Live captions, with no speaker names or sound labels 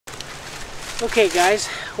Okay guys,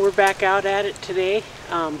 we're back out at it today.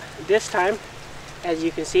 This time, as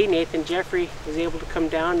you can see, Nathan Jeffery was able to come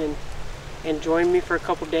down and join me for a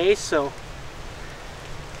couple days, so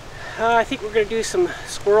I think we're going to do some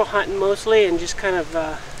squirrel hunting mostly and just kind of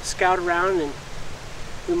scout around, and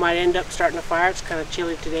we might end up starting a fire. It's kind of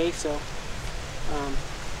chilly today, so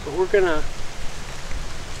but we're going to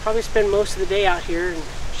probably spend most of the day out here and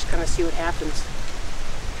just kind of see what happens.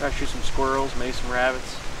 Try to shoot some squirrels, maybe some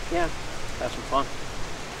rabbits. Yeah. Have some fun.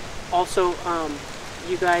 Also,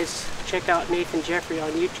 you guys check out Nathan Jeffery on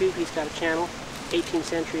YouTube. He's got a channel, 18th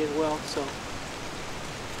Century as well. So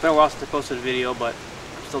It's been a while since I posted a video, but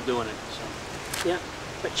I'm still doing it. So yeah,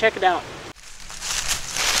 but check it out.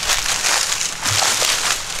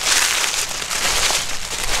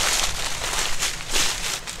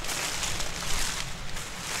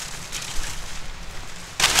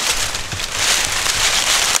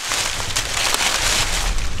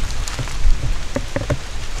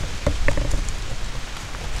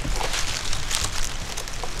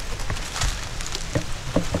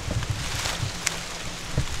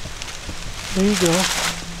 There you go.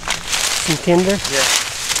 Some tinder? yeah.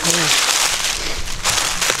 Oh.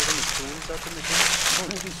 Any tunes up in the game?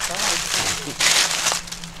 One of these frogs.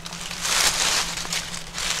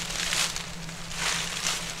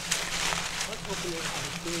 Let's open it on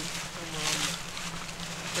the big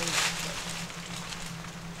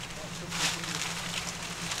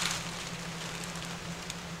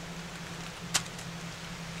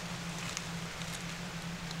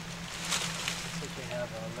They have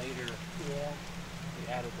later. yeah.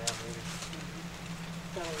 They added that later.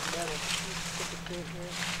 Got a little metal. Let's put the thing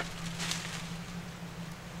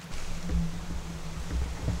here.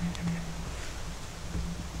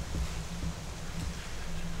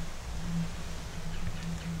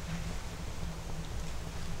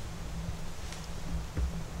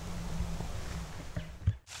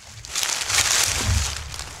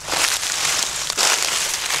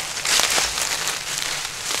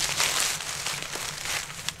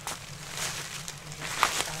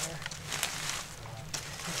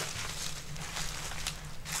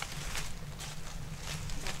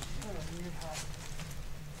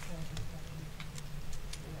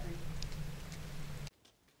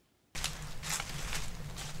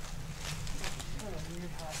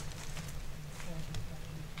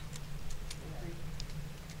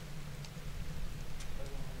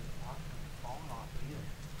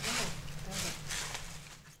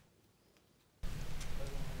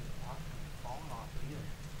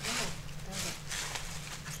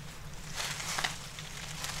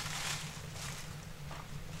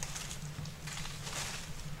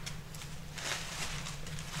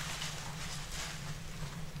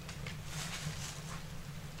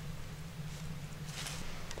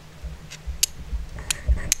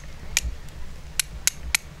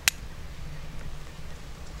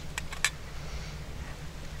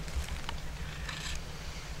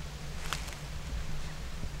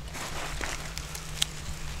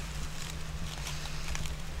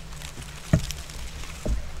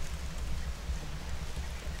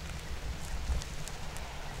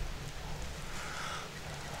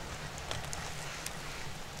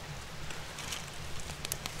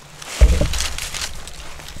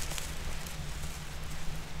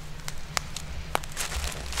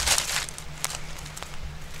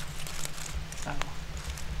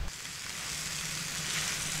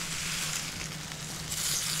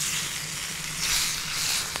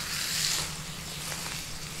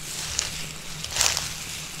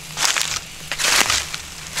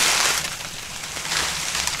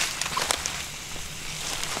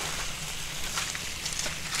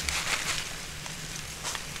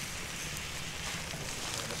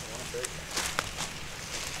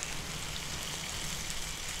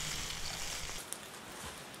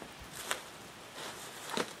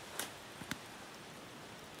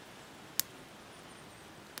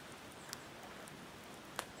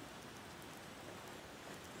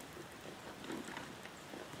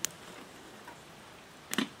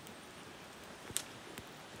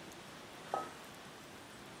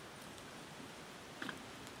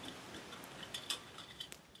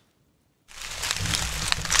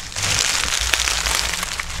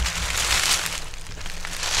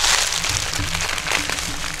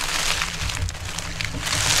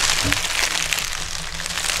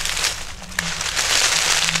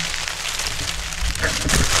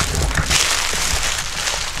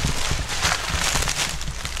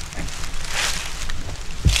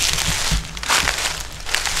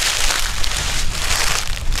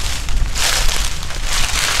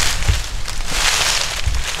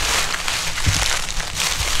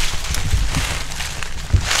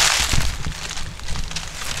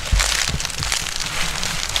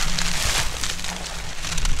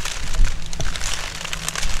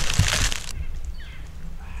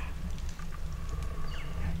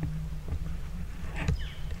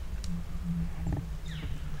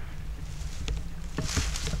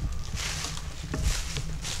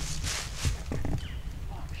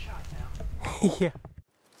 Yeah.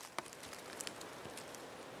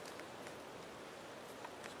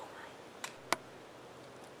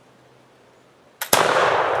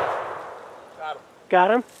 Got him.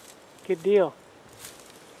 Got him? Good deal.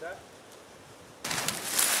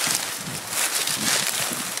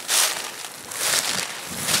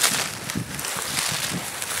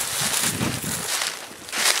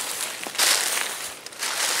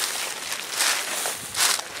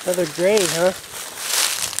 Another gray, huh?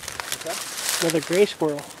 Another gray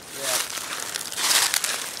squirrel. Yeah.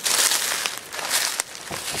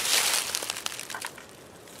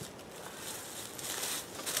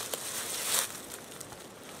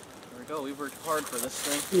 There we go. We worked hard for this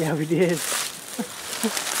thing. Yeah, we did.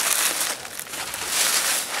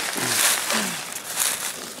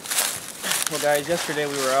 Well, guys, yesterday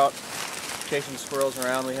we were out chasing squirrels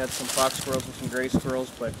around. We had some fox squirrels and some gray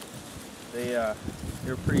squirrels, but they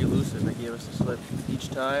were pretty elusive. They gave us a slip each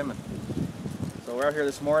time. And so we're out here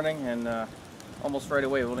this morning, and almost right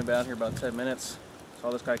away, we've only been out here about 10 minutes. Saw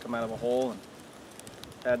this guy come out of a hole and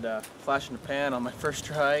had flash in the pan on my first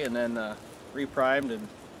try, and then reprimed and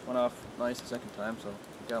went off nice the second time, so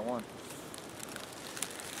we got one.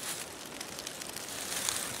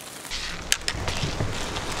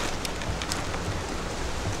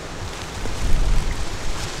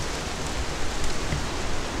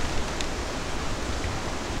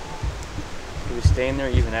 He was staying there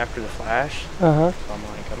even after the flash. Uh-huh. So I'm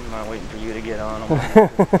like, I'm not waiting for you to get on. I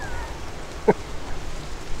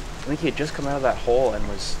think he had just come out of that hole and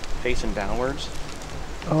was facing downwards,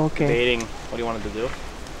 Oh, okay. debating what he wanted to do.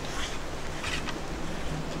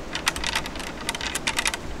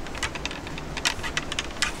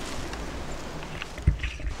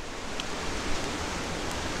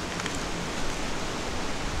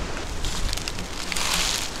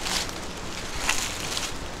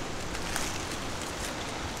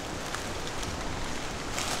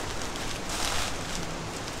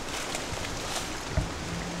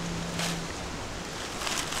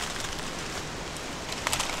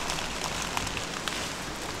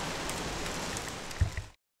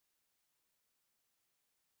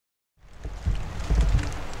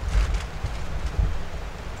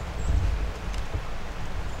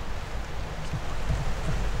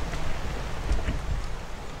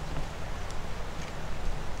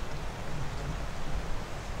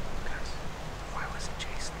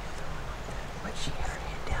 She had her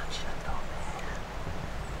head down, shut off.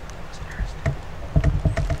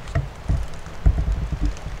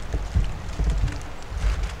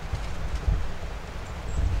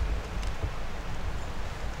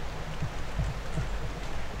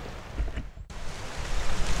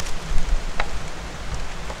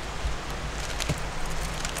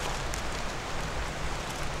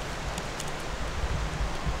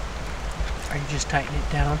 Are you just tightening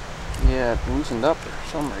it down? Yeah, it loosened up for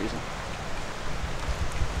some reason.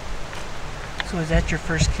 So is that your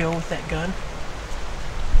first kill with that gun?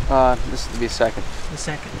 This is to be second. The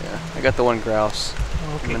second? Yeah, I got the one grouse Oh,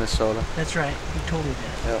 in okay. Minnesota. That's right. You told me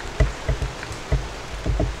that. Yep.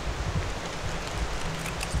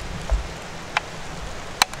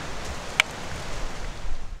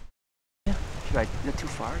 Yeah. Should I get too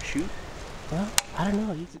far? Shoot? Well, I don't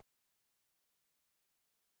know.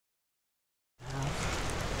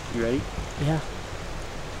 You ready? Yeah.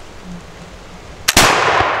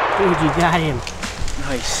 Dude, you got him.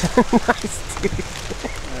 Nice. Nice, dude.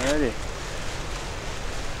 Alrighty.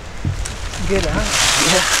 Good, huh?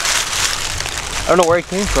 Yeah. I don't know where he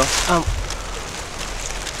came from.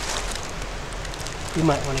 You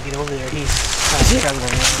might want to get over there. He's struggling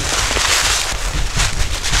around.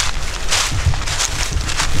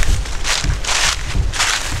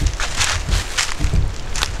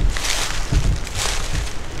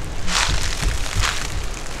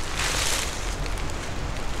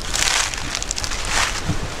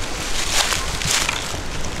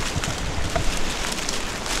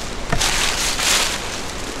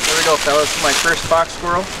 There we go, fellas. My first fox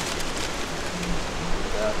squirrel.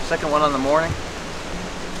 Second one on the morning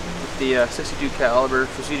with the 62 caliber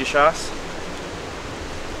fusil de chasse.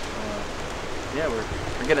 Yeah, we're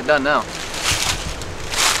getting it done now.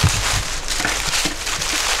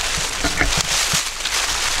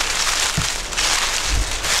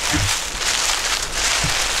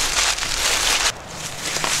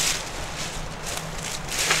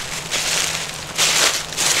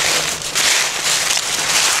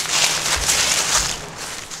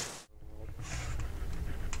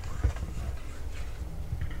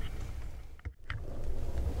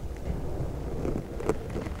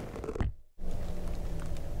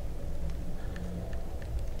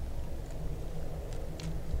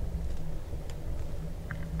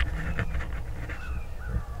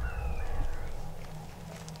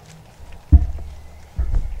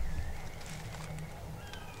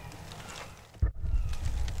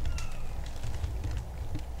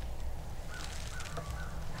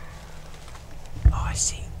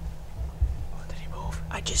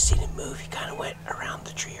 I just seen him move. He kind of went around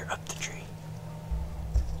the tree or up the tree.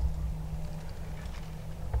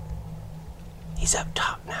 He's up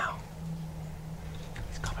top now.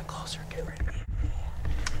 He's coming closer. Get ready.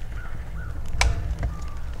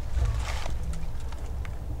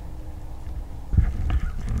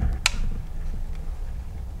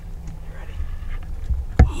 You ready?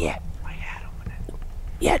 Yeah. I had him.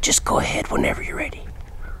 Yeah, just go ahead whenever you're ready.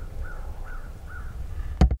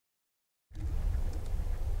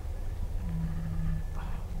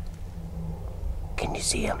 Can you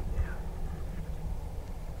see him?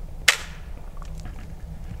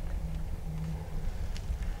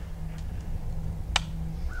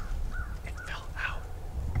 It fell out.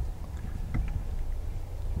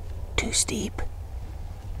 Too steep.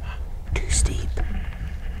 Too steep.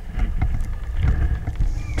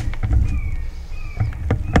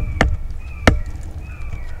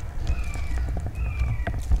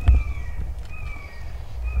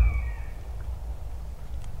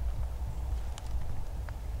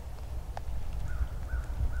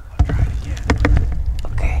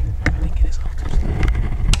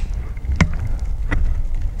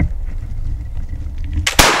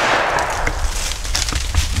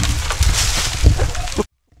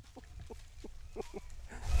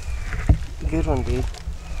 Good one, dude.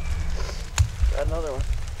 Got another one.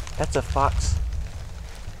 That's a fox.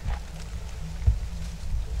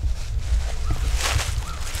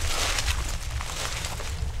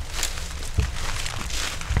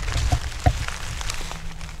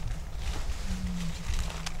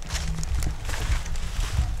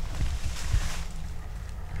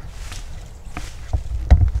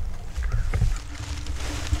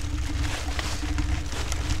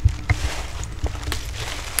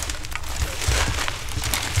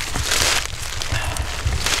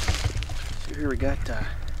 Here we got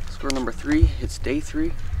squirrel number 3. It's day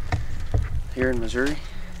 3 here in Missouri.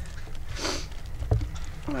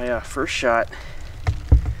 My first shot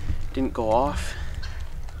didn't go off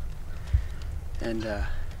and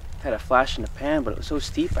had a flash in the pan, but it was so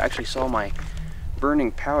steep I actually saw my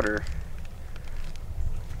burning powder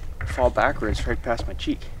fall backwards right past my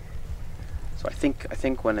cheek. So I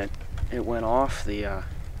think when it went off, the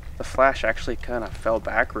flash actually kind of fell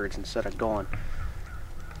backwards instead of going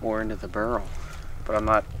more into the barrel, but I'm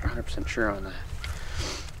not 100% sure on that.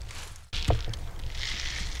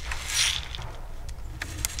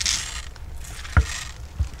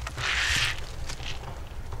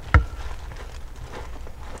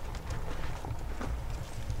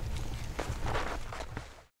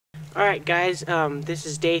 Alright guys, this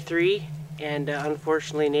is day 3, and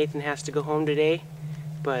unfortunately Nathan has to go home today,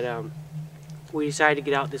 but we decided to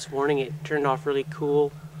get out this morning. It turned off really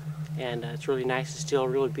cool, and it's really nice. It's still a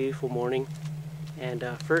really beautiful morning. And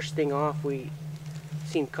first thing off, we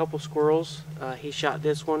seen a couple squirrels. He shot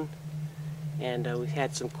this one, and we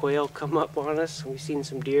had some quail come up on us. We've seen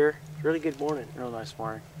some deer. Really good morning. Real nice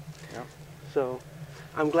morning. Yep. So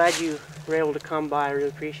I'm glad you were able to come by. I really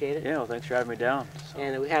appreciate it. Yeah, well, thanks for having me down. So.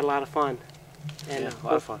 And we had a lot of fun. And yeah, a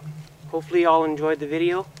lot of fun. Hopefully you all enjoyed the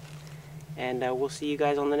video, and we'll see you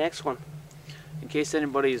guys on the next one. In case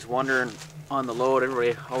anybody's wondering on the load,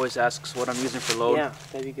 everybody always asks what I'm using for load. Yeah,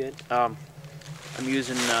 that'd be good. I'm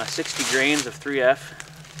using 60 grains of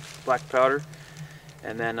 3F black powder,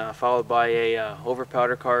 and then followed by a over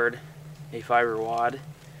powder card, a fiber wad.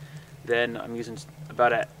 Then I'm using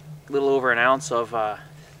about a little over an ounce of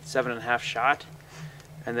 7.5 shot,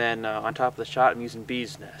 and then on top of the shot I'm using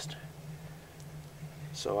bee's nest.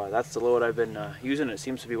 So that's the load I've been using. It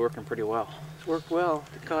seems to be working pretty well. It's worked well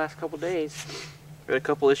the last couple days. We had a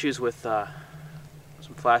couple issues with some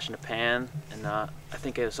flash in the pan, and I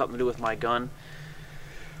think it has something to do with my gun.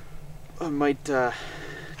 I might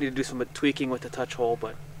need to do some tweaking with the touch hole,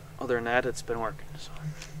 but other than that, it's been working. So.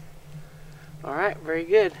 Alright, very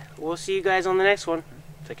good. We'll see you guys on the next one.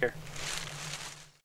 Take care.